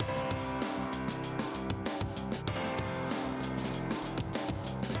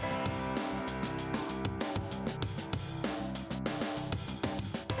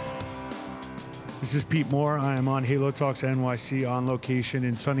This is Pete Moore. I am on Halo Talks NYC on location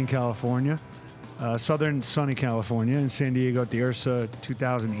in sunny California, southern sunny California, in San Diego at the URSA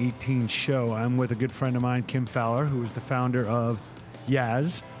 2018 show. I'm with a good friend of mine, Kim Fowler, who is the founder of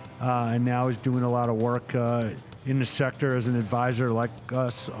Yaz, and now is doing a lot of work in the sector as an advisor like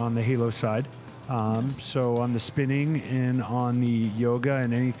us on the Halo side. So on the spinning and on the yoga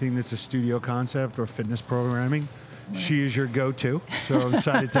and anything that's a studio concept or fitness programming, she is your go-to. So I'm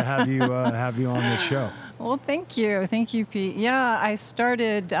excited to have you on the show. Well, thank you, Pete. Yeah, I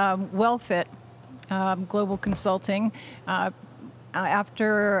started WellFit Global Consulting.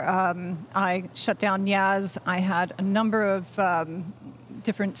 After I shut down Yaz, I had a number of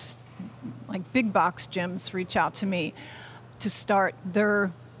different, like big box gyms, reach out to me to start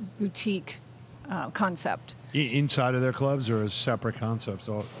their boutique concept. Inside of their clubs or as separate concepts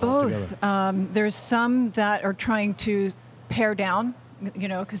Both. There's some that are trying to pare down,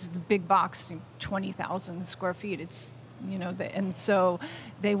 because the big box, 20,000 square feet, it's, and so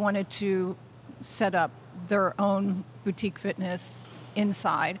they wanted to set up their own boutique fitness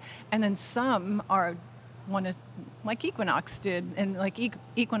inside. And then some want to, like Equinox did, and like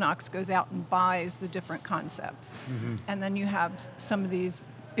Equinox goes out and buys the different concepts. Mm-hmm. And then you have some of these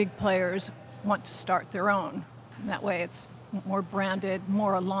big players want to start their own. And that way it's more branded,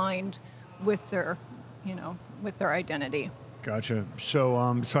 more aligned with their, with their identity. Gotcha. So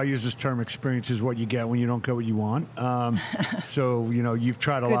I use this term, experience is what you get when you don't get what you want. So, you've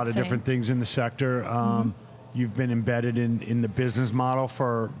tried a lot of different things in the sector. You've been embedded in the business model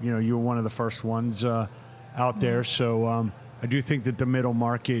for, you were one of the first ones out there. So I do think that the middle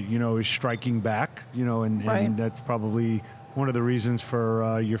market, is striking back, and that's probably one of the reasons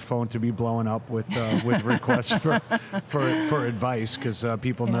for your phone to be blowing up with requests for advice, because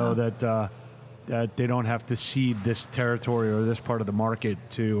people know that they don't have to cede this territory or this part of the market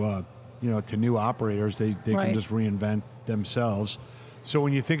to to new operators. They can just reinvent themselves. So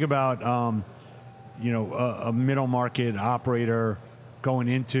when you think about a middle market operator going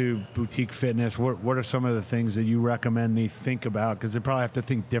into boutique fitness, what are some of the things that you recommend they think about? Because they probably have to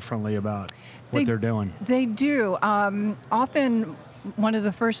think differently about what they're doing. They do. Often, one of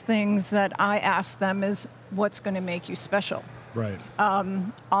the first things that I ask them is, what's going to make you special? Right.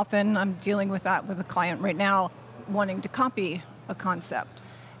 Often, I'm dealing with that with a client right now, wanting to copy a concept.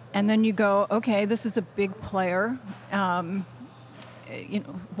 And then you go, okay, this is a big player. Why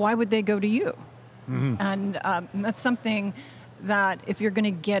would they go to you? Mm-hmm. And that's something that if you're going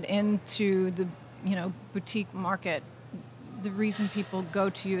to get into the boutique market, the reason people go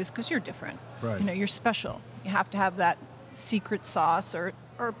to you is because you're different. Right. You're special. You have to have that secret sauce or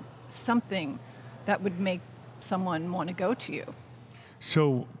something that would make someone want to go to you.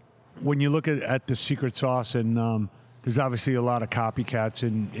 So when you look at the secret sauce, and there's obviously a lot of copycats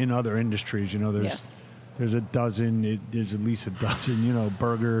in other industries. There's a dozen. There's at least a dozen.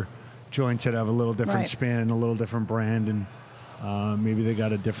 Burger joints that have a little different spin and a little different brand, and maybe they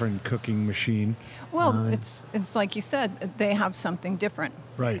got a different cooking machine. Well, it's like you said, they have something different.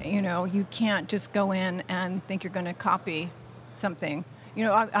 Right. You can't just go in and think you're going to copy something.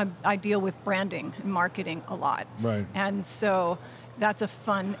 I deal with branding and marketing a lot. Right. And so that's a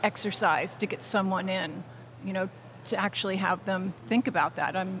fun exercise to get someone in, to actually have them think about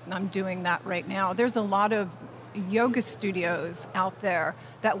that. I'm doing that right now. There's a lot of yoga studios out there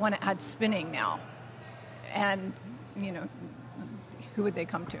that want to add spinning now. And, who would they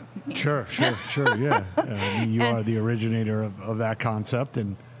come to? Me. Sure, yeah. You are the originator of that concept,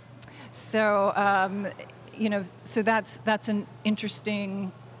 and so so that's an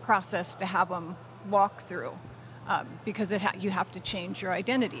interesting process to have them walk through, because you have to change your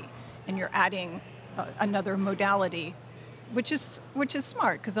identity, and you're adding another modality, which is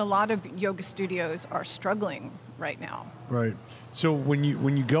smart, because a lot of yoga studios are struggling right now. Right. So when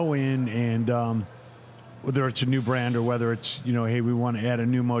you go in and whether it's a new brand or whether it's, hey, we want to add a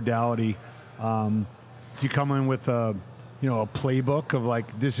new modality, do you come in with a playbook of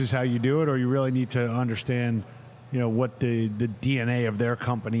like, this is how you do it, or you really need to understand, what the DNA of their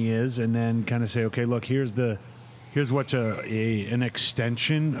company is, and then kind of say, okay, look, here's what's an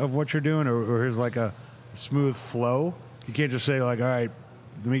extension of what you're doing, or here's like a smooth flow. You can't just say like, all right,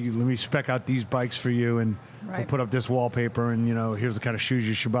 let me spec out these bikes for you, and we'll put up this wallpaper, and here's the kind of shoes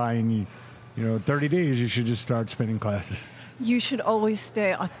you should buy, and 30 days, you should just start spinning classes. You should always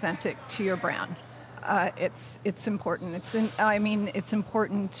stay authentic to your brand. It's important. It's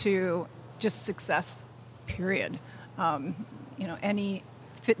important to just success, period. Any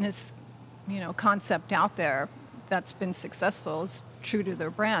fitness, concept out there that's been successful is true to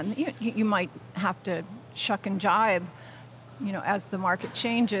their brand. You might have to shuck and jive, as the market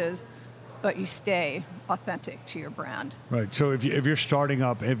changes, but you stay authentic to your brand. Right. So if you're starting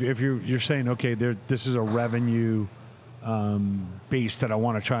up, if you're saying, okay, this is a revenue base that I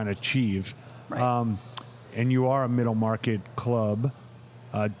want to try and achieve, Right. And you are a middle market club,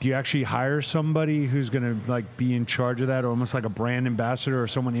 do you actually hire somebody who's going to like be in charge of that, or almost like a brand ambassador, or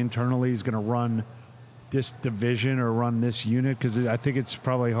someone internally who's going to run this division or run this unit? Because I think it's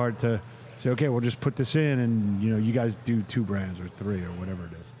probably hard to say, okay, we'll just put this in, and you guys do 2 brands or 3 or whatever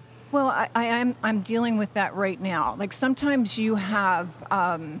it is. Well, I'm dealing with that right now. Like sometimes you have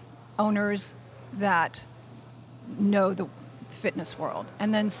owners that know the fitness world,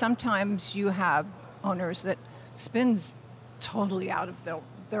 and then sometimes you have owners that spins totally out of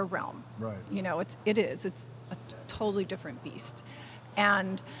their realm. Right. It's a totally different beast,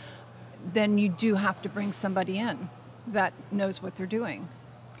 and then you do have to bring somebody in that knows what they're doing.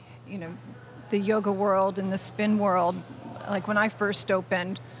 The yoga world and the spin world, like when I first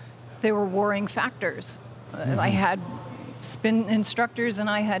opened, they were warring factors. I had spin instructors and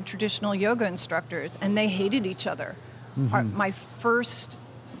I had traditional yoga instructors, and they hated each other. My first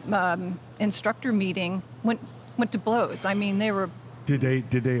instructor meeting went to blows. I mean, they were. Did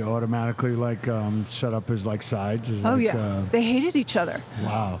they automatically set up as like sides? They hated each other.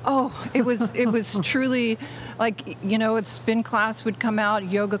 Wow. Oh, it was truly like, a spin class would come out,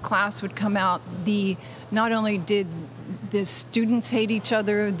 yoga class would come out. Not only did the students hate each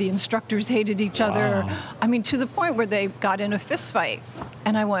other, the instructors hated each other. I mean, to the point where they got in a fist fight.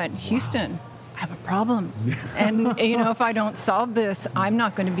 And I went, Houston, I have a problem. And, if I don't solve this, I'm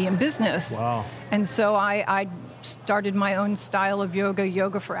not going to be in business. Wow. And so I started my own style of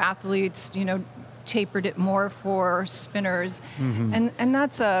yoga for athletes, tapered it more for spinners. And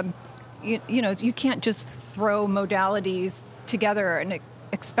that's you can't just throw modalities together and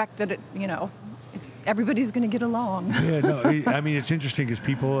expect that everybody's going to get along. Yeah, no, I mean, it's interesting because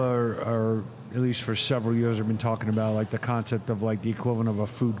people are, at least for several years, have been talking about like the concept of like the equivalent of a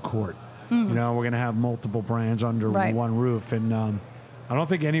food court. We're going to have multiple brands under one roof. And I don't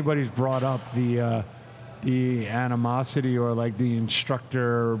think anybody's brought up the animosity or like the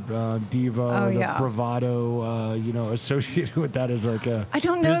instructor diva, the bravado, associated with that as like a I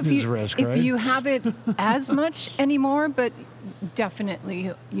don't know business risk, right? If you have it as much anymore, but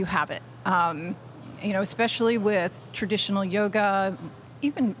definitely you have it. Especially with traditional yoga,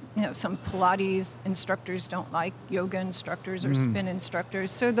 even some Pilates instructors don't like yoga instructors or spin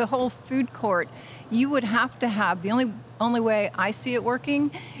instructors. So the whole food court, you would have to have, the only way I see it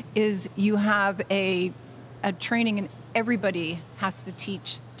working is you have a training, and everybody has to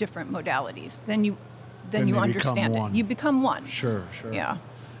teach different modalities. Then you understand it. You become one. Sure. Yeah,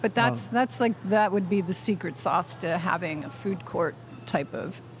 but that's like that would be the secret sauce to having a food court type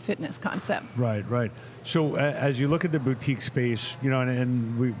of fitness concept. Right. So as you look at the boutique space,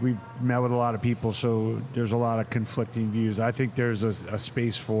 and we've met with a lot of people, so there's a lot of conflicting views. I think there's a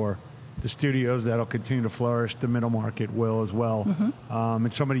space for the studios that'll continue to flourish. The middle market will as well.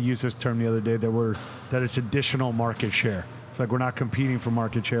 And somebody used this term the other day that it's additional market share. It's like we're not competing for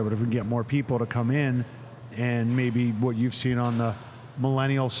market share, but if we can get more people to come in, and maybe what you've seen on the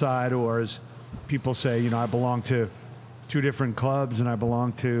millennial side, or as people say, I belong to 2 different clubs, and I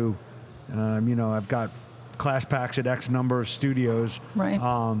belong to, I've got class packs at X number of studios. Right.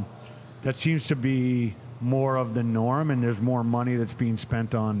 That seems to be more of the norm, and there's more money that's being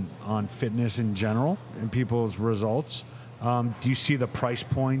spent on fitness in general and people's results. Do you see the price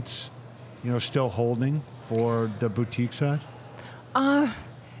points, still holding for the boutique side?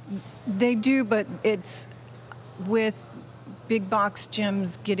 They do, but it's with big box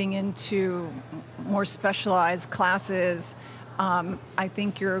gyms getting into more specialized classes. I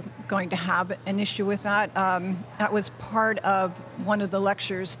think you're going to have an issue with that. That was part of one of the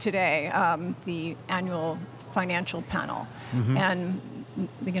lectures today, the annual financial panel. And,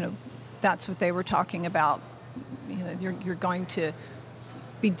 that's what they were talking about. You're going to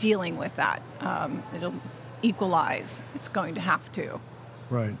be dealing with that. It'll equalize. It's going to have to.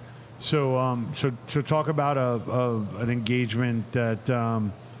 Right. So talk about an engagement that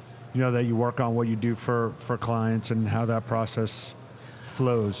that you work on, what you do for clients, and how that process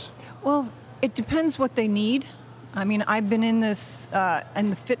flows. Well, it depends what they need. I mean, I've been in this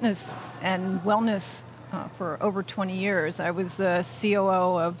in the fitness and wellness for over 20 years. I was the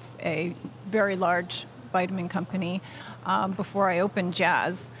COO of a very large vitamin company before I opened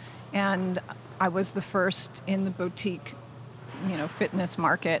Jazz, and I was the first in the boutique, fitness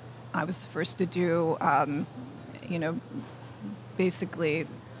market. I was the first to do, basically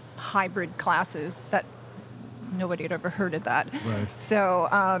hybrid classes that nobody had ever heard of that. Right. So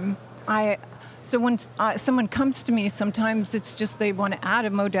I So when someone comes to me, sometimes it's just they want to add a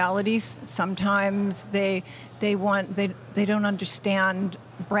modality. Sometimes they don't understand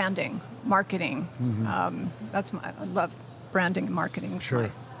branding, marketing. I love branding and marketing.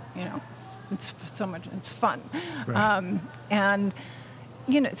 Sure. It's so much. It's fun. Right. And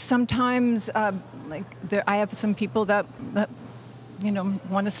sometimes I have some people that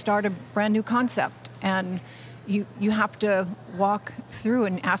want to start a brand new concept, and you have to walk through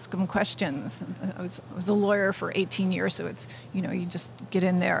and ask them questions. I was a lawyer for 18 years, so it's you just get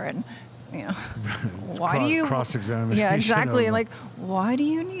in there and why do you cross-examination? Yeah, exactly. Like, why do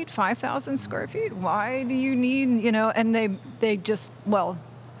you need 5,000 square feet? Why do you need And they just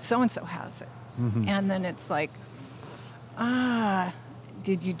so and so has it, and then it's like,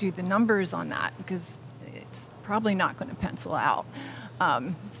 did you do the numbers on that? Because it's probably not going to pencil out.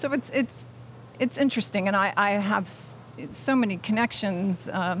 So it's interesting, and I have so many connections,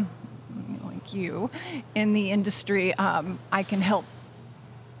 like you, in the industry. I can help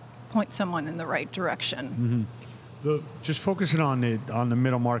point someone in the right direction. Just focusing on the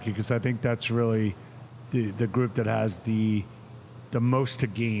middle market, because I think that's really the group that has the most to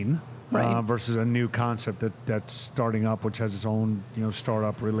gain, right, versus a new concept that's starting up, which has its own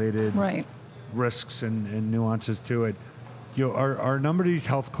startup related right risks and nuances to it. Are a number of these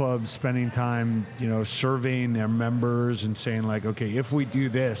health clubs spending time, surveying their members and saying like, okay, if we do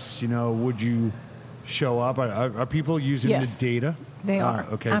this, would you show up? Are people using Yes, the data? They are.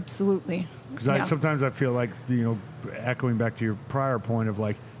 Okay. Absolutely. Because sometimes I feel like, echoing back to your prior point of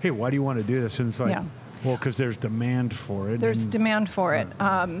like, hey, why do you want to do this? And it's like, well, because there's demand for it. There's demand for it.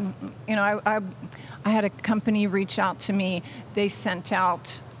 I had a company reach out to me. They sent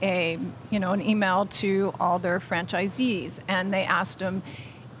out an email to all their franchisees, and they asked them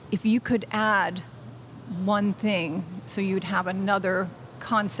if you could add one thing so you'd have another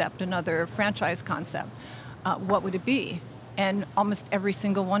concept, another franchise concept, what would it be? And almost every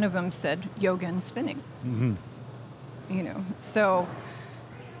single one of them said yoga and spinning. So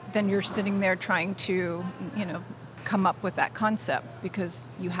then you're sitting there trying to, come up with that concept, because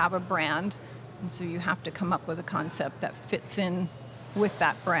you have a brand, and so you have to come up with a concept that fits in with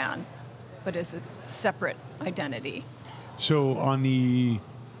that brand, but is a separate identity. So on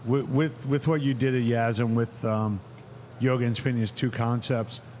with what you did at Yasm with yoga and spinning as two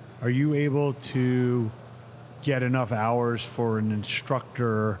concepts, are you able to get enough hours for an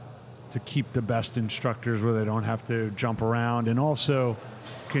instructor to keep the best instructors where they don't have to jump around? And also,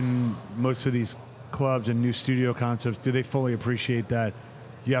 can most of these clubs and new studio concepts, do they fully appreciate that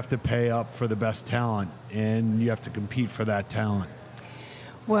you have to pay up for the best talent and you have to compete for that talent?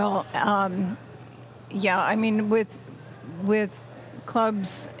 Well, I mean, with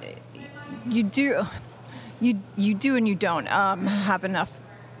clubs, you do and you don't have enough.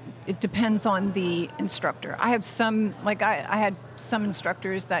 It depends on the instructor. I have some, I had some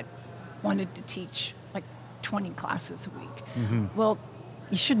instructors that wanted to teach 20 classes a week. Well,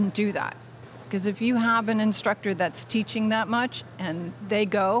 you shouldn't do that, because if you have an instructor that's teaching that much and they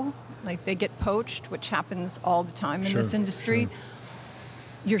go, they get poached, which happens all the time in this industry,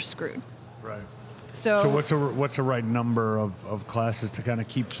 you're screwed. Right. So what's a right number of classes to kind of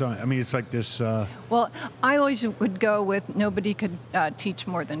keep some? I mean, it's like this. Well, I always would go with nobody could teach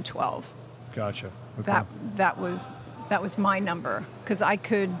more than 12. Gotcha. Okay. That was my number, because I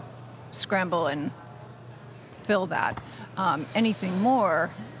could scramble and fill that. Anything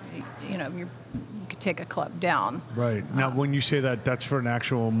more, you could take a club down. Right. Now, when you say that, that's for an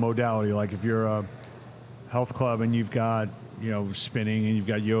actual modality. Like if you're a health club and you've got spinning and you've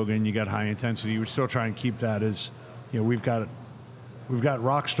got yoga and you got high intensity, you would still try and keep that as, we've got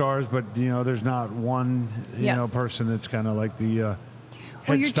rock stars, but there's not one person that's kind of like the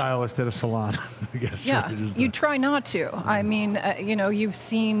head stylist at a salon, I guess. Yeah, right, you try not to. Yeah. I mean, you've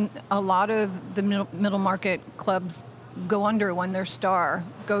seen a lot of the middle market clubs go under when their star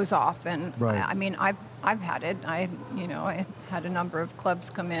goes off, and right. I mean, I've had it. I had a number of clubs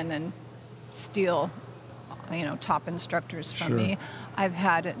come in and steal top instructors from me. I've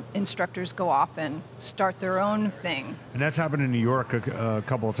had instructors go off and start their own thing. And that's happened in New York a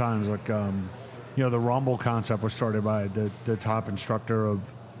couple of times. Like, the Rumble concept was started by the top instructor of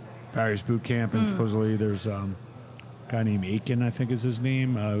Barry's Boot Camp, and supposedly there's a guy named Aiken, I think is his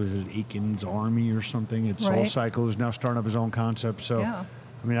name. It was Aiken's Army or something. It's Soul Cycle, who's now starting up his own concept. So, I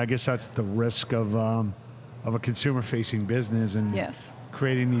mean, I guess that's the risk of a consumer-facing business and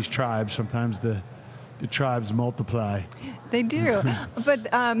creating these tribes. Sometimes the tribes multiply. They do. But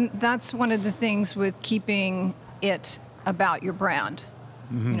that's one of the things with keeping it about your brand,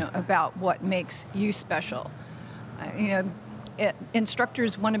 about what makes you special.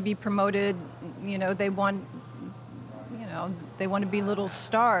 instructors want to be promoted. They want to be little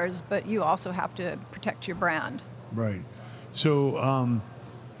stars, but you also have to protect your brand. Right. So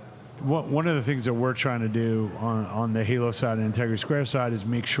one of the things that we're trying to do on the Halo side and Integrity Square side is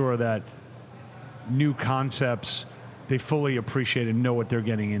make sure that new concepts, they fully appreciate and know what they're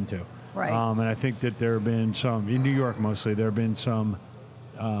getting into. Right. And I think that there have been some, in New York mostly, there have been some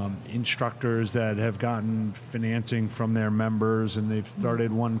instructors that have gotten financing from their members, and they've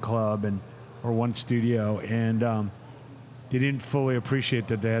started one club or one studio, and they didn't fully appreciate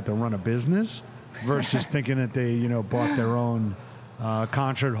that they had to run a business versus thinking that they, bought their own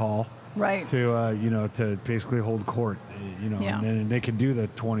concert hall, right, to basically hold court, and they could do the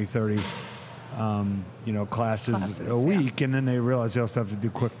 20, 30 classes a week, and then they realize they also have to do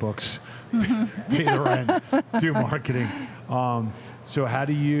QuickBooks, pay the rent, do marketing. So how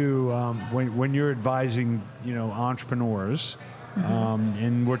do you, when you're advising, entrepreneurs,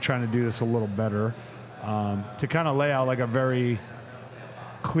 and we're trying to do this a little better, to kind of lay out like a very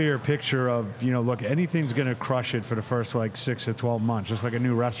clear picture of, look, anything's going to crush it for the first 6 to 12 months, just like a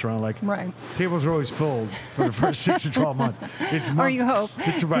new restaurant. Right. Tables are always filled for the first 6 to 12 months. Or you hope.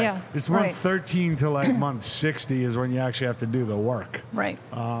 It's right. Yeah. It's month 13 to month 60 is when you actually have to do the work. Right.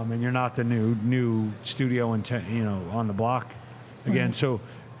 And you're not the new studio on the block again. Mm-hmm. So,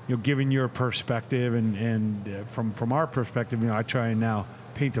 given your perspective and from our perspective, I try and now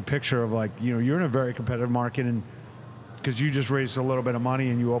paint a picture of you're in a very competitive market, and because you just raised a little bit of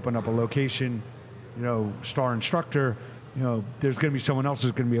money and you open up a location, star instructor, there's going to be someone else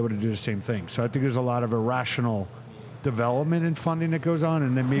who's going to be able to do the same thing. So I think there's a lot of irrational development and funding that goes on,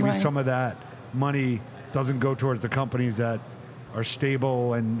 and then maybe some of that money doesn't go towards the companies that are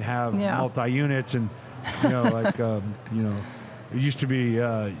stable and have multi-units, and it used to be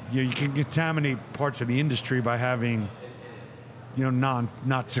you can contaminate parts of the industry by having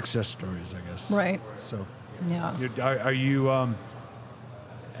not success stories, I guess. Right. So. Yeah. Are you?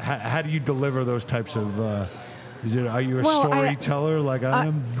 How do you deliver those types of? Are you a storyteller like I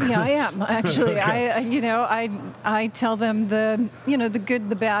am? Yeah, I am actually. Okay. I tell them the good,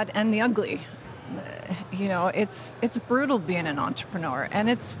 the bad, and the ugly. It's brutal being an entrepreneur, and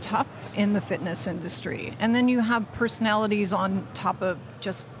it's tough in the fitness industry. And then you have personalities on top of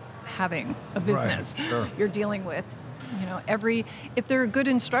just having a business. Right, sure. You're dealing with, if they're a good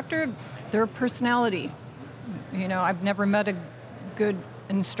instructor, they're a personality. I've never met a good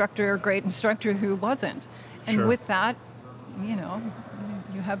instructor or great instructor who wasn't. And sure. with that, you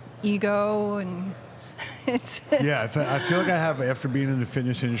have ego, and it's yeah, I feel like I have, after being in the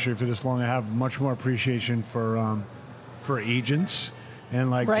fitness industry for this long, I have much more appreciation for agents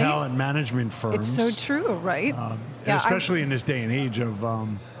and right? talent management firms. It's so true, right? And especially in this day and age of,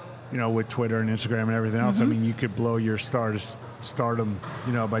 with Twitter and Instagram and everything else. Mm-hmm. I mean, you could blow your stardom,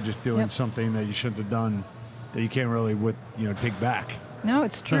 by just doing something that you shouldn't have done, that you can't really take back. No,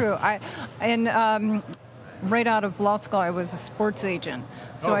 it's true. Right out of law school, I was a sports agent.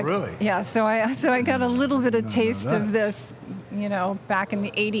 So really? Yeah. So I got a little bit of taste of this, back in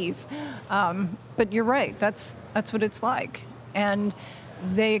the 80s. But you're right. That's what it's like, and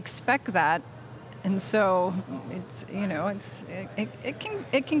they expect that, and so it's it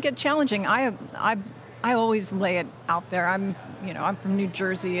can get challenging. I always lay it out there. I'm from New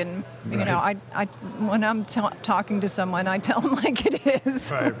Jersey, and right. I when I'm talking to someone, I tell them like it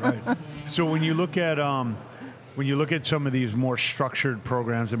is. Right. So when you look at some of these more structured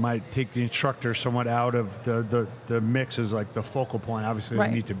programs that might take the instructor somewhat out of the mix as the focal point, obviously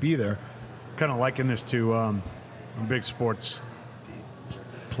right. They need to be there. Kind of liken this to I'm a big sports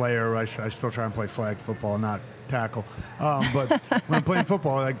player. I still try and play flag football, not tackle. But when I'm playing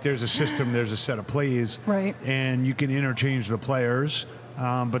football, there's a system, there's a set of plays, right? And you can interchange the players,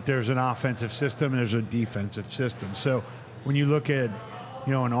 but there's an offensive system and there's a defensive system. So when you look at,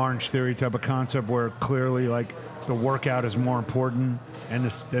 an Orange Theory type of concept where clearly the workout is more important and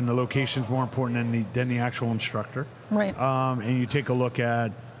the location is more important than the actual instructor, right? And you take a look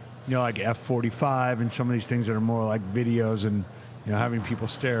at, F45 and some of these things that are more like videos and. Having people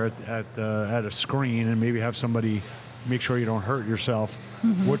stare at a screen and maybe have somebody make sure you don't hurt yourself.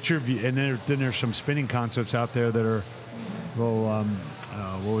 Mm-hmm. What's your view? And then there's some spinning concepts out there that are,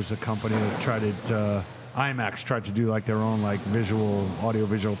 what was the company that tried it? IMAX tried to do their own audio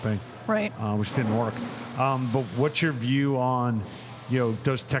visual thing, right? Which didn't work. But what's your view on,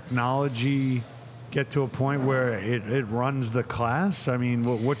 does technology get to a point where it runs the class? I mean,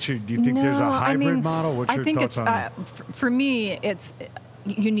 do you think there's a hybrid model? What's your thoughts on that? For me, it's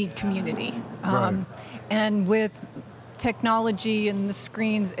you need community, right. And with technology and the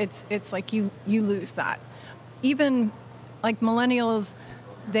screens, it's like you lose that. Even like millennials,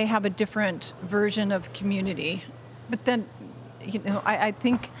 they have a different version of community. But then, I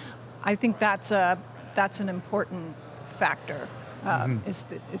think that's an important factor, is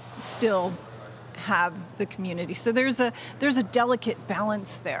to still have the community. So there's a delicate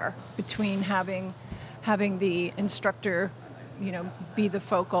balance there between having the instructor, be the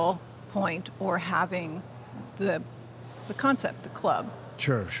focal point, or having the concept, the club.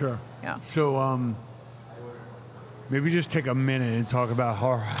 Sure. Yeah. So maybe just take a minute and talk about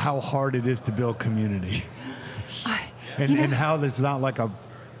how hard it is to build community, and how that's not like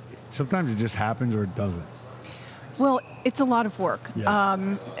sometimes it just happens or it doesn't. Well, it's a lot of work.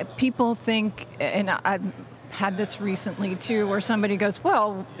 Yeah. People think, and I've had this recently too, where somebody goes,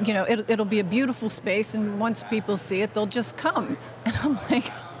 well, it'll be a beautiful space, and once people see it, they'll just come. And I'm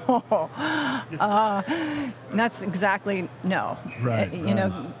like, that's exactly no. Right.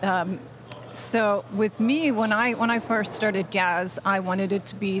 So with me, when I first started Jazz, I wanted it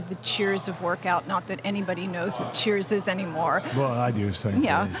to be the Cheers of workout. Not that anybody knows what Cheers is anymore. Well, I do. Same.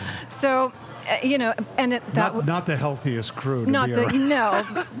 Yeah. So. And not the healthiest crew.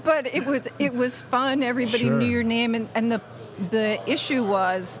 But it was fun. Everybody knew your name, and the issue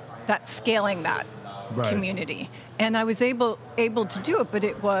was that scaling that community, and I was able to do it, but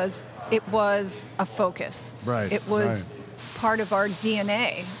it was a focus. Right. It was part of our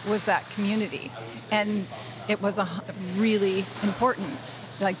DNA was that community, and it was really important.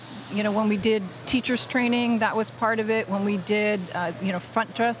 Like, when we did teachers training, that was part of it. When we did,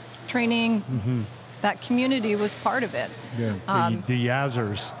 front desk training, that community was part of it. Yeah, the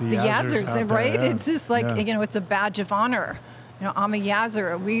Yazzers. The Yazzers, right? Yeah. It's just like, it's a badge of honor. I'm a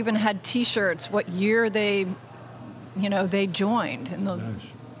Yazzer. We even had T-shirts, what year they joined. And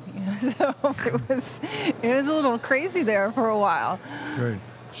so it was a little crazy there for a while. Great.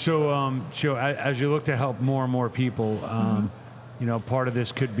 So, as you look to help more and more people, part of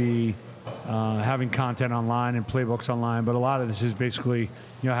this could be having content online and playbooks online, but a lot of this is basically,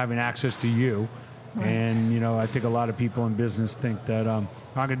 having access to you. Right. And, I think a lot of people in business think that I'm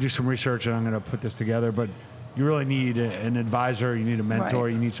going to do some research and I'm going to put this together, but you really need an advisor, you need a mentor,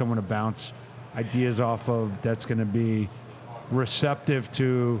 you need someone to bounce ideas off of that's going to be receptive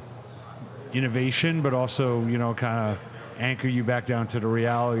to innovation, but also, kind of anchor you back down to the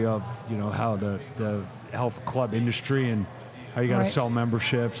reality of, how the health club industry and how you got to sell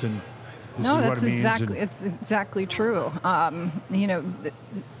memberships, and this is what it means. It's exactly true.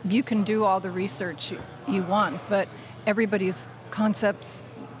 You can do all the research you want, but everybody's concepts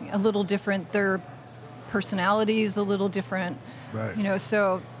a little different. Their personalities a little different. Right.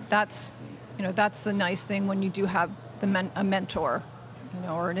 So that's the nice thing when you do have a mentor,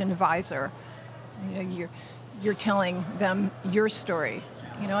 or an advisor. You're telling them your story.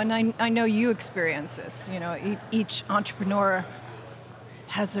 And I know you experience this. Each entrepreneur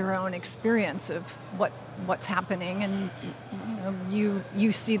has their own experience of what's happening, and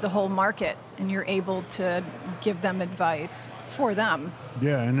you see the whole market, and you're able to give them advice for them.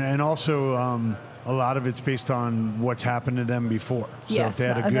 Yeah, and also a lot of it's based on what's happened to them before. So if they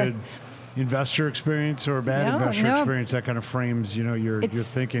had a good investor experience or a bad investor experience, that kind of frames your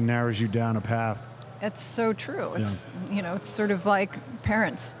thinking, narrows you down a path. It's so true. It's it's sort of like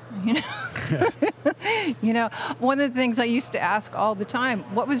parents. One of the things I used to ask all the time: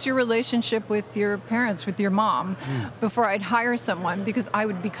 what was your relationship with your parents, with your mom, before I'd hire someone? Because I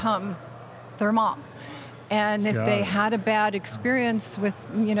would become their mom. And if they had a bad experience with,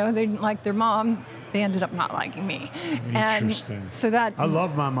 they didn't like their mom, they ended up not liking me. Interesting. And so that I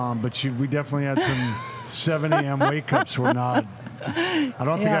love my mom, but we definitely had some 7 a.m. wake ups. Were not. I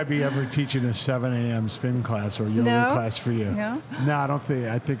don't think I'd be ever teaching a 7 a.m. spin class or yoga class for you. No? No, I don't think.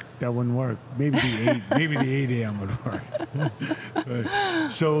 I think that wouldn't work. Maybe the 8 a.m. would work.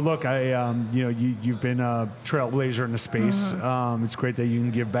 So look, you've been a trailblazer in the space. It's great that you can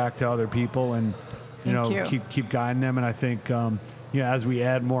give back to other people and keep guiding them. And I think as we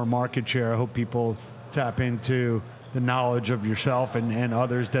add more market share, I hope people tap into the knowledge of yourself and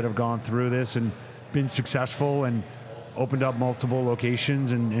others that have gone through this and been successful and opened up multiple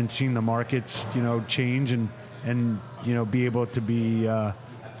locations and seen the markets, change and be able to be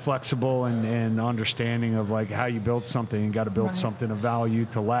flexible and understanding of like how you build something. You got to build something of value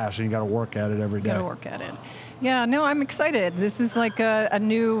to last, and you got to work at it every day. You got to work at it. Yeah, no, I'm excited. This is like a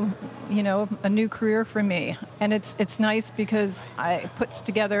new career for me, and it's nice because it puts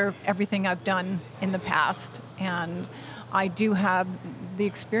together everything I've done in the past, and I do have the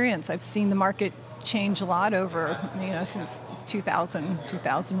experience. I've seen the market change a lot over, since 2000,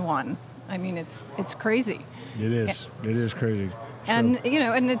 2001. I mean, it's crazy. It is. It is crazy. And,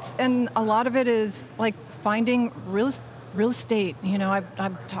 and a lot of it is like finding real estate.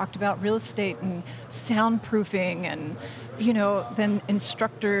 I've talked about real estate and soundproofing and, then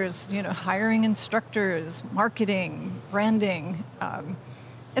instructors, hiring instructors, marketing, branding.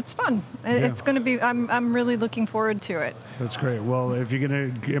 It's fun. It's going to be, I'm really looking forward to it. That's great. Well, if you're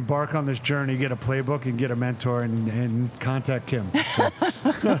going to embark on this journey, get a playbook and get a mentor and contact Kim. So.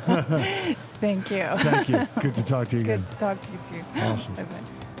 Thank you. Thank you. Good to talk to you again. Good to talk to you too. Awesome.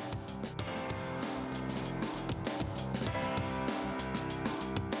 Bye-bye.